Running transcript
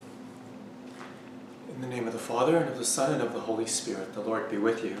In the name of the Father, and of the Son, and of the Holy Spirit, the Lord be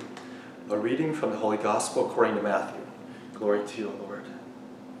with you. A reading from the Holy Gospel according to Matthew. Glory to you, O Lord.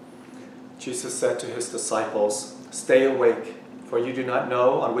 Jesus said to his disciples, "Stay awake, for you do not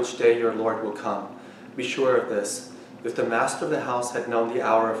know on which day your Lord will come. Be sure of this. If the master of the house had known the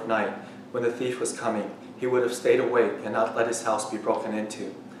hour of night when the thief was coming, he would have stayed awake and not let his house be broken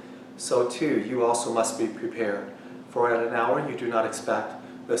into. So too, you also must be prepared, for at an hour you do not expect,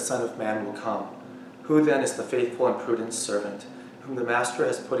 the Son of Man will come. Who then is the faithful and prudent servant, whom the master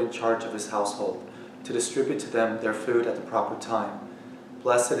has put in charge of his household, to distribute to them their food at the proper time?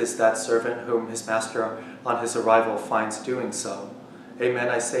 Blessed is that servant whom his master on his arrival finds doing so. Amen,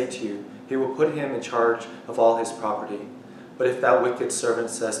 I say to you, he will put him in charge of all his property. But if that wicked servant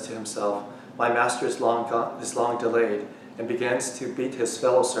says to himself, 'My master is long delayed,' and begins to beat his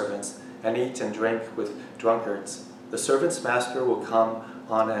fellow servants and eat and drink with drunkards, the servant's master will come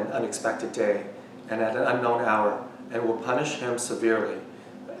on an unexpected day and at an unknown hour, and will punish him severely,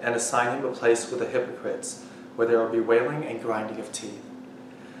 and assign him a place with the hypocrites, where there will be wailing and grinding of teeth."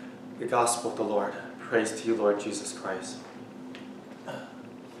 The Gospel of the Lord. Praise to you, Lord Jesus Christ.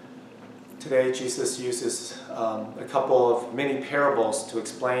 Today, Jesus uses a couple of mini parables to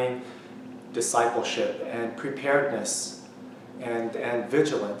explain discipleship and preparedness and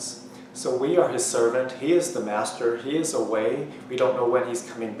vigilance. So we are his servant. He is the master. He is away. We don't know when he's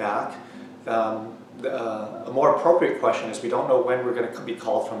coming back. A more appropriate question is we don't know when we're going to be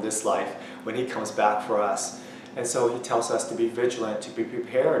called from this life, when he comes back for us. And so he tells us to be vigilant, to be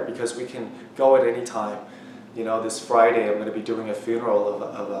prepared, because we can go at any time. You know, this Friday I'm going to be doing a funeral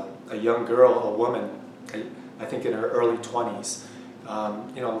of a young girl, a woman, I think in her early 20s.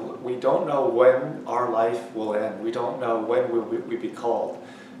 We don't know when our life will end. We don't know when we'll be called.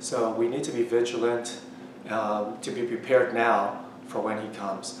 So we need to be vigilant, to be prepared now for when he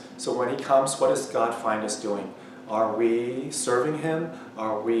comes. So when he comes, what does God find us doing? Are we serving him?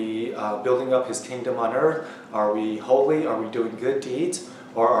 Are we building up his kingdom on earth? Are we holy? Are we doing good deeds?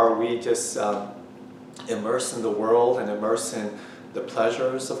 Or are we just immersed in the world and immersed in the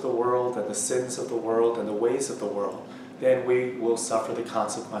pleasures of the world and the sins of the world and the ways of the world? Then we will suffer the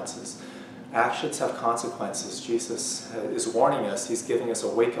consequences. Actions have consequences. Jesus is warning us. He's giving us a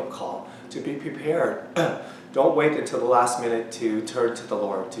wake-up call to be prepared. Don't wait until the last minute to turn to the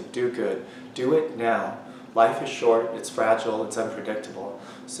Lord, to do good. Do it now. Life is short, it's fragile, it's unpredictable.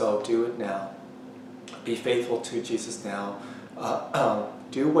 So do it now. Be faithful to Jesus now.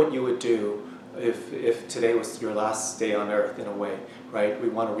 Do what you would do if today was your last day on earth, in a way, right? We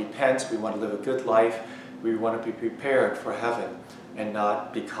want to repent, we want to live a good life, we want to be prepared for heaven and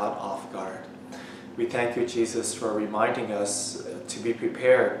not be caught off guard. We thank you, Jesus, for reminding us to be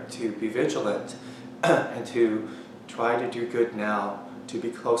prepared, to be vigilant, and to try to do good now, to be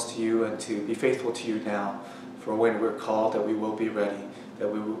close to you and to be faithful to you now, for when we're called that we will be ready,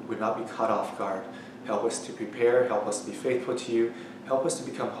 that we would not be caught off guard. Help us to prepare, help us to be faithful to you, help us to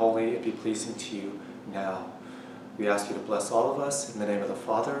become holy and be pleasing to you now. We ask you to bless all of us in the name of the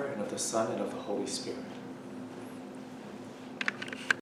Father, and of the Son, and of the Holy Spirit.